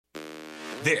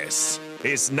This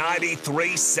is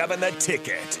 93.7 The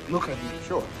Ticket. Look at me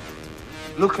short.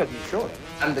 Look at me short.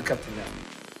 I'm the captain now.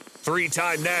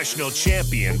 Three-time national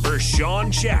champion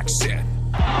Vershawn Jackson.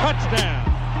 Touchdown.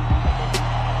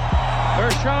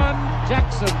 Vershawn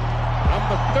Jackson,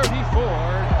 number 34,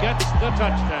 gets the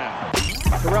touchdown.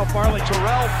 Terrell Farley.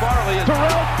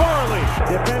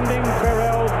 Defending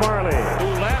Terrell Farley, Who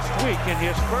last week in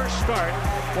his first start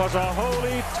was a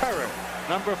holy terror.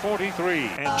 Number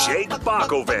 43. And Jake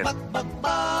Bakoven.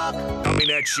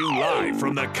 Coming at you live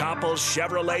from the Coppel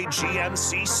Chevrolet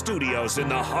GMC studios in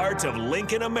the heart of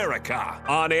Lincoln, America.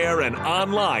 On air and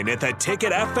online at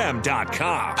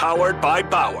theticketfm.com. Powered by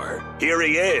Bauer. Here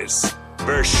he is,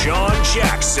 Vershawn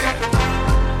Jackson.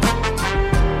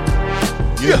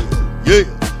 Yeah.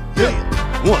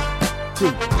 1,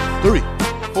 2, 3,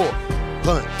 4,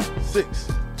 punt,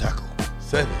 6, tackle,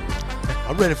 7.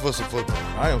 I'm ready for some football.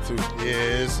 I am too.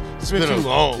 Yeah, it's been too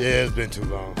long. Yeah, it's been too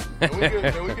long.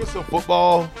 Can we get some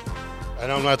football? And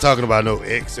I'm not talking about no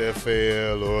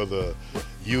XFL or the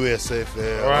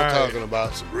USFL. Right. I'm talking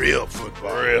about some real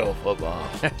football. Real football.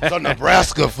 Some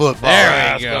Nebraska football.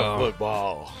 There we Nebraska go.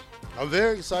 football. I'm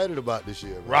very excited about this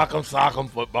year. Man. Rock'em sock'em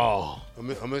football.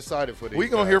 I'm excited for this. We're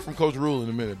going to hear from Coach Rule in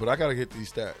a minute, but I got to get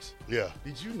these stats. Yeah.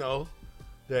 Did you know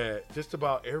that just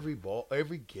about every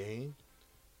game,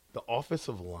 the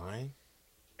offensive line,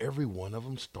 every one of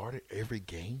them started every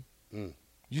game?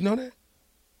 You know that?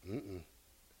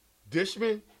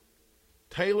 Dishman,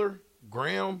 Taylor,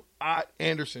 Graham, Ott,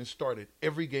 Anderson started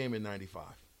every game in 95.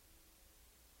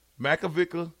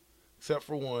 Makovica, except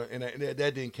for one, and that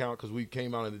didn't count because we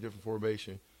came out in a different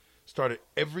formation, started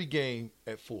every game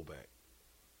at fullback.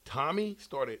 Tommy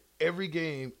started every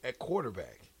game at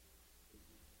quarterback.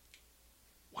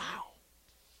 Wow.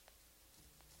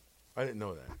 I didn't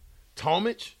know that.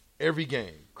 Tomich, every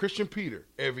game. Christian Peter,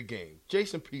 every game.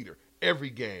 Jason Peter,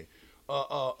 every game.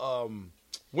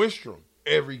 Winstrom,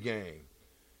 every game.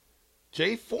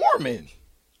 Jay Foreman,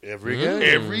 Every game.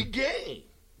 every game.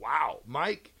 Wow.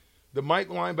 The Mike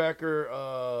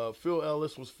linebacker, Phil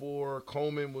Ellis was 4.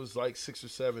 Coleman was like 6 or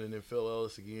 7, and then Phil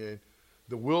Ellis again.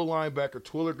 The Will linebacker,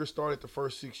 Twilliger started the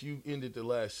first 6. You ended the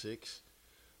last 6.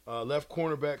 Left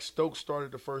cornerback, Stokes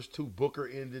started the first 2. Booker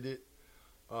ended it.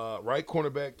 Right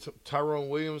cornerback, Tyrone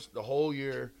Williams the whole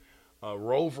year.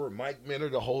 Rover, Mike Minner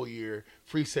the whole year.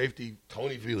 Free safety,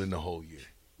 Tony Veland the whole year.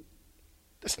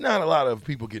 That's not a lot of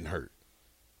people getting hurt.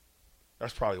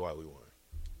 That's probably why we won.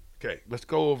 Okay, let's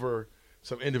go over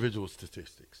some individual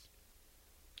statistics.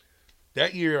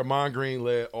 That year, Amon Green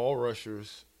led all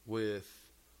rushers with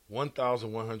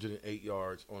 1,108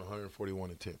 yards on 141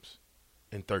 attempts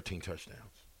and 13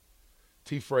 touchdowns.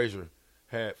 T. Frazier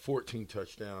had 14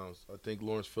 touchdowns. I think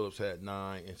Lawrence Phillips had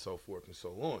 9, and so forth and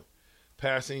so on.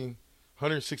 Passing,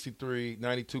 163,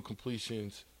 92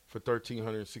 completions for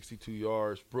 1,362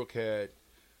 yards. Brooke had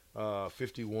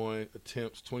 51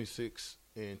 attempts, 26,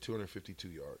 and 252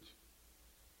 yards.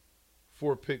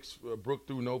 4 picks. Brooke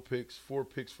threw no picks. 4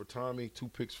 picks for Tommy. 2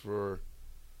 picks for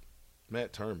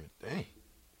Matt Turman. Dang.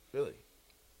 Really?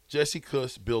 Jesse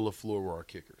Kuss, Bill LaFleur were our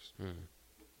kickers.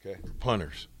 Okay.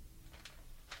 Punters.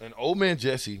 And old man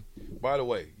Jesse, by the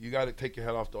way, you got to take your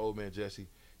hat off to old man Jesse.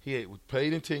 He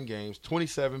played in 10 games,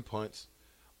 27 punts,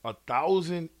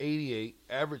 1,088,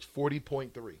 average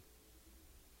 40.3.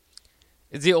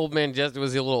 Is the old man just,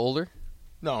 was he a little older?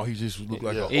 No, he just looked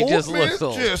like He just looks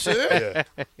old. Jesse. Yeah.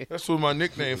 That's where my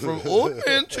nickname from, old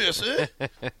man Jesse.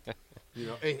 You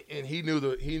know, and he knew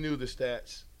the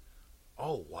stats.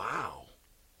 Oh wow.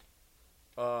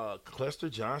 Clester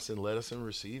Johnson led us in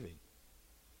receiving.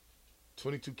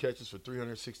 22 catches for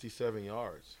 367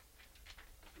 yards.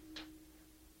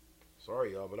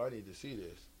 Sorry, y'all, but I need to see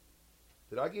this.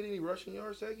 Did I get any rushing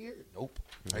yards that year? Nope.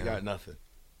 No. I got nothing.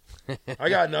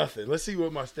 Let's see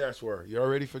what my stats were. Y'all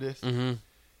ready for this? Mm-hmm.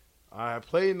 I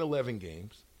played in 11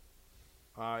 games.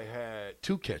 I had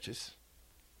 2 catches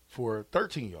for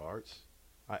 13 yards.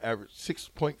 I averaged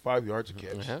 6.5 yards a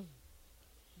catch. Uh-huh.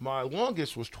 My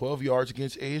longest was 12 yards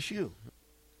against ASU.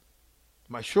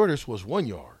 My shortest was 1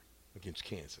 yard against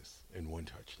Kansas and 1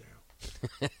 touchdown.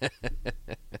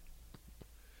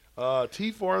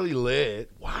 T. Farley led.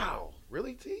 Wow.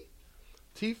 Really, T?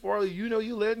 T. Farley, you know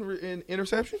you led in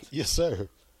interceptions? Yes, sir.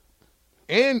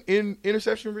 And in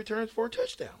interception returns for a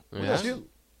touchdown. Well, that's Yeah.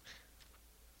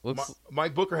 you.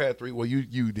 Mike Booker had 3. Well,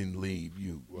 you didn't leave.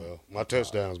 Well, my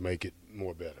touchdowns make it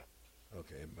more better.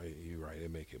 Okay, you're right. They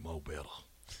make it more better.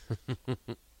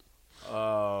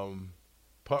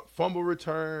 Fumble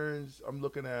returns, I'm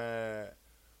looking at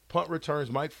punt returns.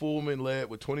 Mike Fullman led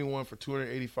with 21 for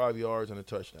 285 yards and a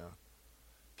touchdown.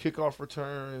 Kickoff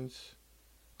returns,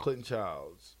 Clinton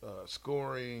Childs.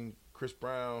 Scoring, Chris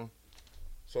Brown,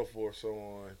 so forth, so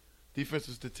on.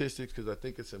 Defensive statistics, because I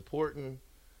think it's important.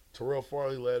 Terrell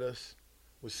Farley led us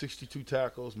with 62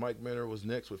 tackles. Mike Minner was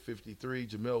next with 53.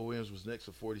 Jamel Williams was next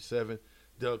with 47.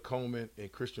 Doug Coleman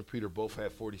and Christian Peter both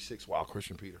had 46. Wow,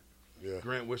 Christian Peter. Yeah.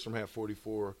 Grant Wistrom had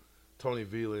 44. Tony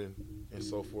Veland, and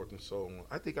so forth and so on.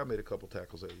 I think I made a couple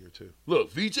tackles that year, too.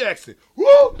 Look, V. Jackson.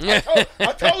 Woo!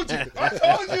 I told you. I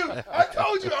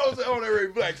was on that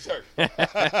red black shirt.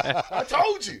 I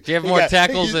told you. Do you have more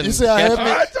tackles than you see how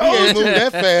catches? he ain't moved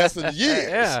that fast in years.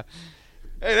 Yeah.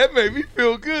 Hey, that made me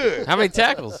feel good. How many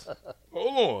tackles?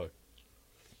 Hold on.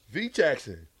 V.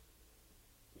 Jackson.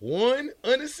 1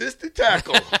 unassisted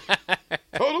tackle.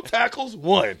 Total tackles,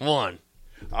 1. 1.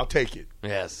 I'll take it.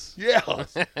 Yes.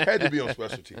 Yes. Had to be on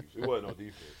special teams. It wasn't on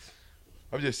defense.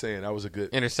 I'm just saying that was a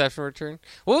good Interception return.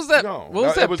 What was that? No, what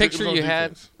was it that was picture on you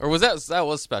had? defense. Or was that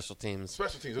was special teams?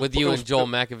 Special teams. With It you was and Joel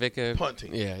Makovica. punt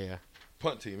team. Yeah.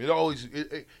 Punt team.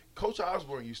 Coach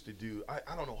Osborne used to do.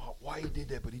 I don't know why he did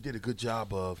that, but he did a good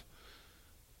job of.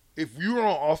 If you were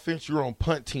on offense, you were on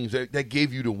punt teams. That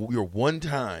gave you your one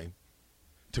time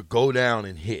to go down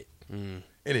and hit, and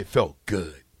it felt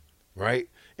good, right?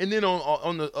 And then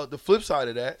on the flip side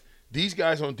of that, these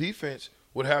guys on defense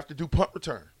would have to do punt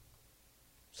return.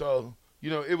 So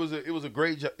it was a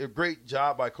great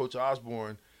job by Coach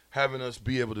Osborne having us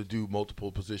be able to do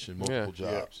multiple positions, multiple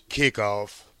jobs.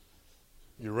 Kickoff.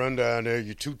 You run down there.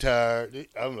 You're too tired.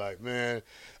 I'm like, man,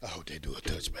 I hope they do a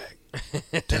touchback.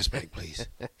 Touchback, please.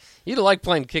 You don't like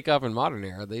playing kickoff in modern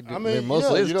era. They do. I mean,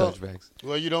 mostly you is touchbacks.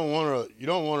 Well, you don't want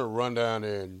to run down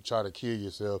there and try to kill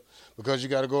yourself because you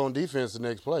got to go on defense the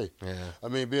next play. Yeah. I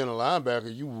mean, being a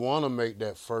linebacker, you want to make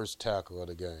that first tackle of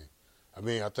the game. I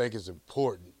mean, I think it's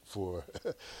important for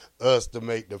us to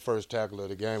make the first tackle of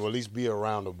the game, or at least be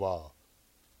around the ball.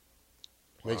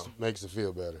 Makes it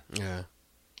feel better. Yeah.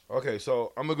 Okay,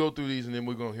 so I'm gonna go through these and then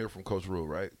we're gonna hear from Coach Rule,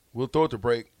 right? We'll throw it to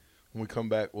break. When we come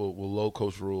back, we'll load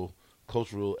Coach Rule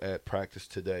at practice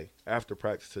today, after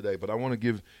practice today. But I want to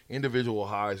give individual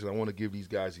highs and I want to give these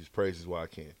guys these praises while I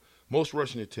can. Most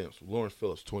rushing attempts, Lawrence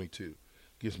Phillips, 22,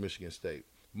 against Michigan State.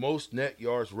 Most net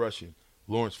yards rushing,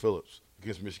 Lawrence Phillips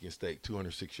against Michigan State,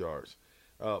 206 yards.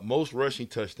 Most rushing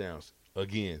touchdowns,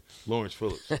 again, Lawrence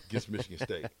Phillips against Michigan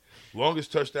State.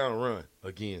 Longest touchdown run,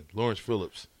 again, Lawrence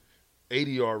Phillips.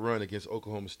 80-yard run against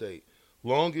Oklahoma State.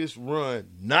 Longest run,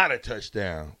 not a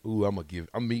touchdown. Ooh, I'm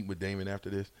meeting with Damon after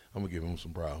this. I'm going to give him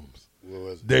some problems. What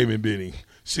was it? Damon Benning,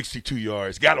 62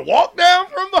 yards. Got to walk down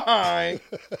from behind.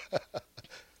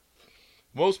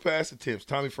 Most pass attempts,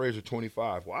 Tommy Frazier,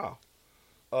 25. Wow.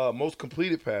 Most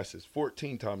completed passes,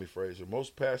 14, Tommy Frazier.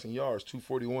 Most passing yards,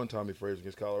 241, Tommy Frazier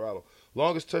against Colorado.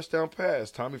 Longest touchdown pass,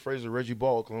 Tommy Frazier, Reggie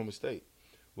Ball, Oklahoma State.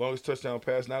 Longest touchdown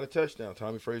pass, not a touchdown.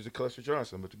 Tommy Frazier, Clester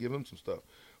Johnson. I'm about to give him some stuff.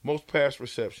 Most pass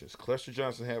receptions. Clester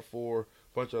Johnson had 4. A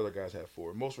bunch of other guys had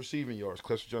 4. Most receiving yards.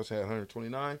 Clester Johnson had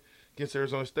 129 against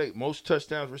Arizona State. Most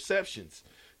touchdowns receptions.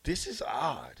 This is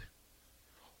odd.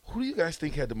 Who do you guys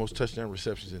think had the most touchdown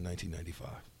receptions in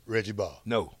 1995? Reggie Ball.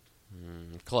 No.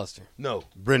 Cluster. No.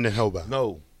 Brendan Hoban.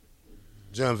 No.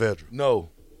 John Vedra.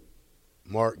 No.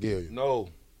 Mark Gilliam. No.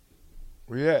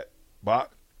 Where you at,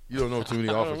 Bach? You don't know too many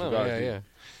offensive guys. Yeah.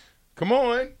 Come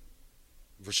on.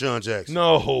 Rashawn Jackson.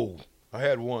 No. I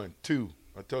had 1, 2.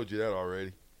 I told you that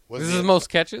already. This is most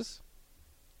catches?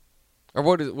 Or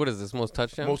what is this? Most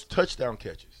touchdowns? Most touchdown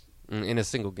catches. In a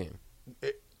single game.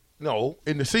 No,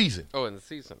 in the season. Oh, in the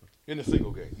season. In a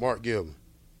single game. Mark Gilman.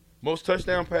 Most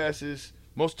touchdown passes,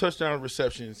 most touchdown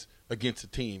receptions against a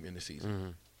team in the season. Mm-hmm.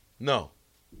 No.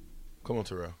 Come on,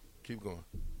 Terrell. Keep going.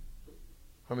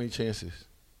 How many chances?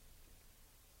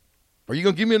 Are you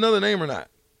going to give me another name or not?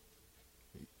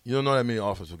 You don't know that many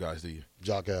offensive guys, do you?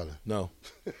 Jock Allen. No.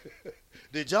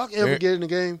 Did Jock ever get in the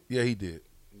game? Yeah, he did.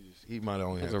 He might have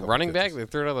only had As a a couple running back, catches. they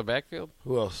threw it out of the backfield.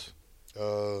 Who else?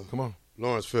 Come on.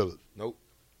 Lawrence Phillips. Nope.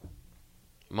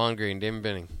 Mongreen, Damon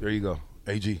Benning. There you go.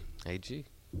 AG. AG.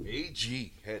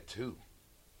 AG had 2.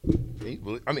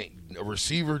 I mean, a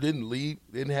receiver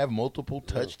didn't have multiple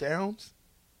touchdowns,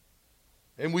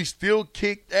 and we still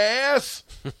kicked ass.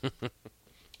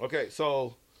 Okay,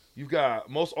 so you've got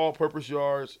most all-purpose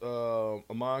yards.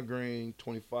 Amon Green,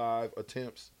 25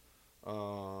 attempts.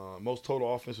 Most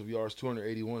total offensive yards,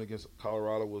 281 against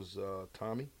Colorado was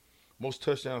Tommy. Most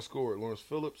touchdowns scored, Lawrence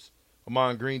Phillips.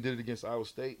 Amon Green did it against Iowa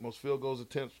State. Most field goals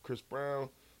attempts, Chris Brown.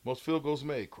 Most field goals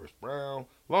made, Chris Brown.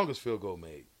 Longest field goal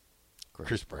made,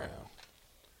 Chris Brown.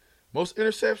 Most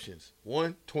interceptions,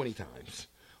 20 times.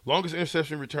 Longest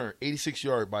interception return,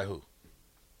 86-yard by who?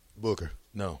 Booker.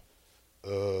 No.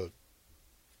 Tony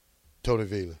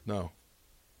Veland. No.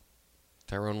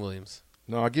 Tyrone Williams.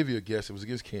 No, I'll give you a guess. It was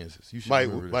against Kansas. You should Mike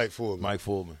remember this. Fullman. Mike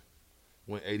Fullman.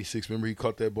 Went 86. Remember he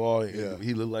caught that ball? Yeah.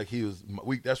 He looked like he was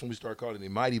that's when we started calling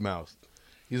him Mighty Mouse.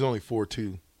 He's only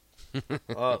 4'2".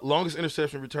 Longest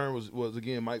interception return was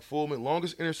again Mike Fullman.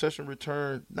 Longest interception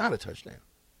return, not a touchdown.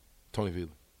 Tony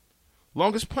Veland.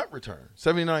 Longest punt return,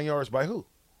 79 yards by who?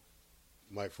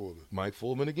 Mike Fullman. Mike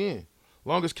Fullman again.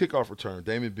 Longest kickoff return,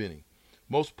 Damon Benning.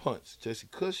 Most punts, Jesse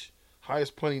Cush.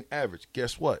 Highest punting average,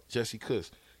 guess what? Jesse Cush.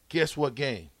 Guess what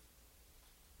game?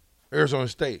 Arizona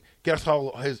State. Guess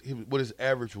what his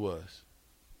average was?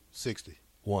 60.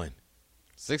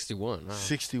 61. Wow.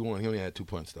 61. He only had 2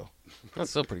 punts, though.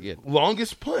 That's still pretty good.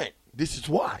 Longest punt. This is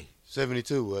why.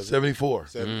 72, was it? 74.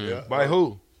 70, yeah. By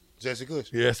who? Jesse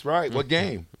Cush. Yes, right. What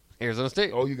game? Arizona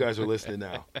State. Oh, you guys are listening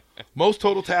now. Most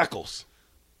total tackles.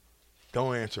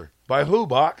 Don't answer. By who,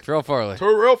 Bach? Terrell Farley.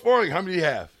 Terrell Farley. How many do you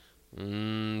have?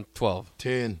 12.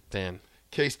 10. 10.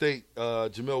 K-State,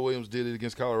 Jamel Williams did it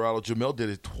against Colorado. Jamel did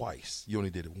it twice. You only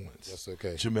did it once. That's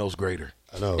okay. Jamel's greater.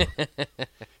 I know.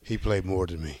 He played more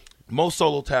than me. Most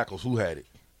solo tackles. Who had it?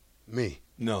 Me.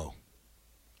 No.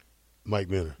 Mike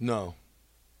Minner. No.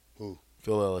 Who?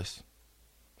 Phil Ellis.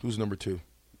 Who's number 2?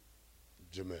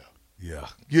 Jamel. Yeah.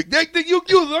 You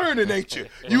learning, ain't you?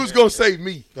 You was going to say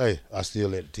me. Hey, I still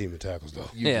led the team in tackles, though.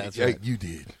 That's right. You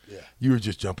did. Yeah. You were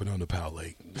just jumping on the Powell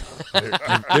Lake.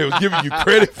 They was giving you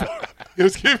credit for it. It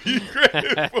was giving you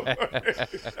credit for it.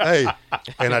 Hey,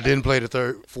 and I didn't play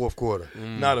the fourth quarter.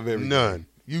 Not of every None. game.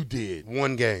 You did.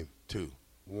 One game. 2.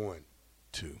 1.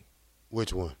 2.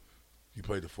 Which one? You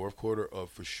played the fourth quarter of,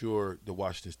 for sure, the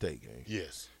Washington State game.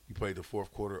 Yes. You played the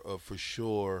fourth quarter of, for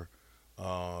sure,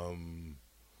 I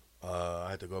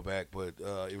had to go back, but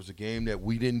it was a game that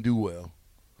we didn't do well,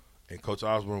 and Coach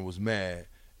Osborne was mad,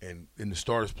 and the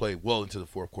starters played well into the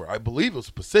fourth quarter. I believe it was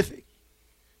Pacific.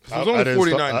 It was only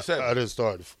 49-7. I didn't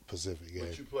start the Pacific game.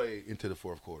 But you played into the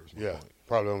fourth quarter. Yeah,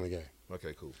 probably the only game.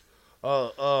 Okay, cool.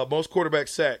 Most quarterback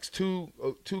sacks. Two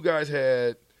guys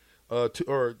had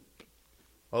two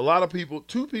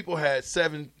people had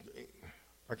 7.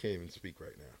 I can't even speak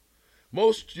right now.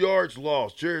 Most yards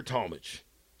lost, Jared Talmadge,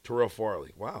 Terrell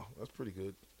Farley. Wow, that's pretty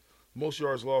good. Most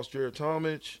yards lost, Jared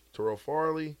Talmadge, Terrell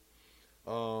Farley.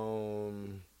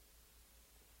 Am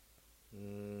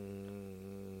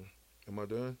I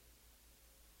done?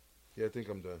 Yeah, I think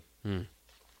I'm done.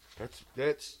 That's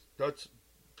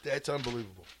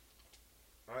unbelievable.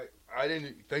 I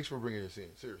didn't. Thanks for bringing this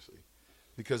in, seriously,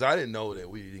 because I didn't know that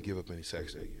we didn't give up any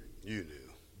sacks that year. You knew.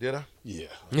 Did I? Yeah.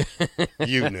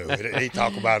 You knew. They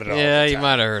talk about it all Yeah, the you time.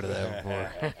 might have heard of that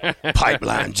before.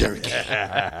 Pipeline jerky.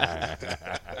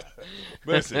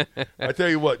 Listen, I tell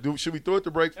you what. Should we throw it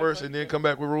to break first and then come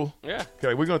back with Rule? Yeah.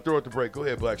 Okay, we're going to throw it to break. Go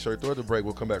ahead, Black Shirt. Throw it to break.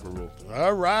 We'll come back with Rule.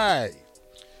 All right.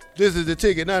 This is the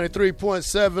ticket,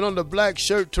 93.7 on the Black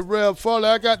Shirt, Terrell Farley.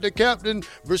 I got the captain,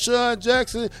 Rashawn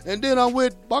Jackson, and then I'm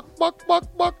with Buck.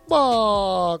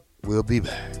 We'll be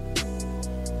back.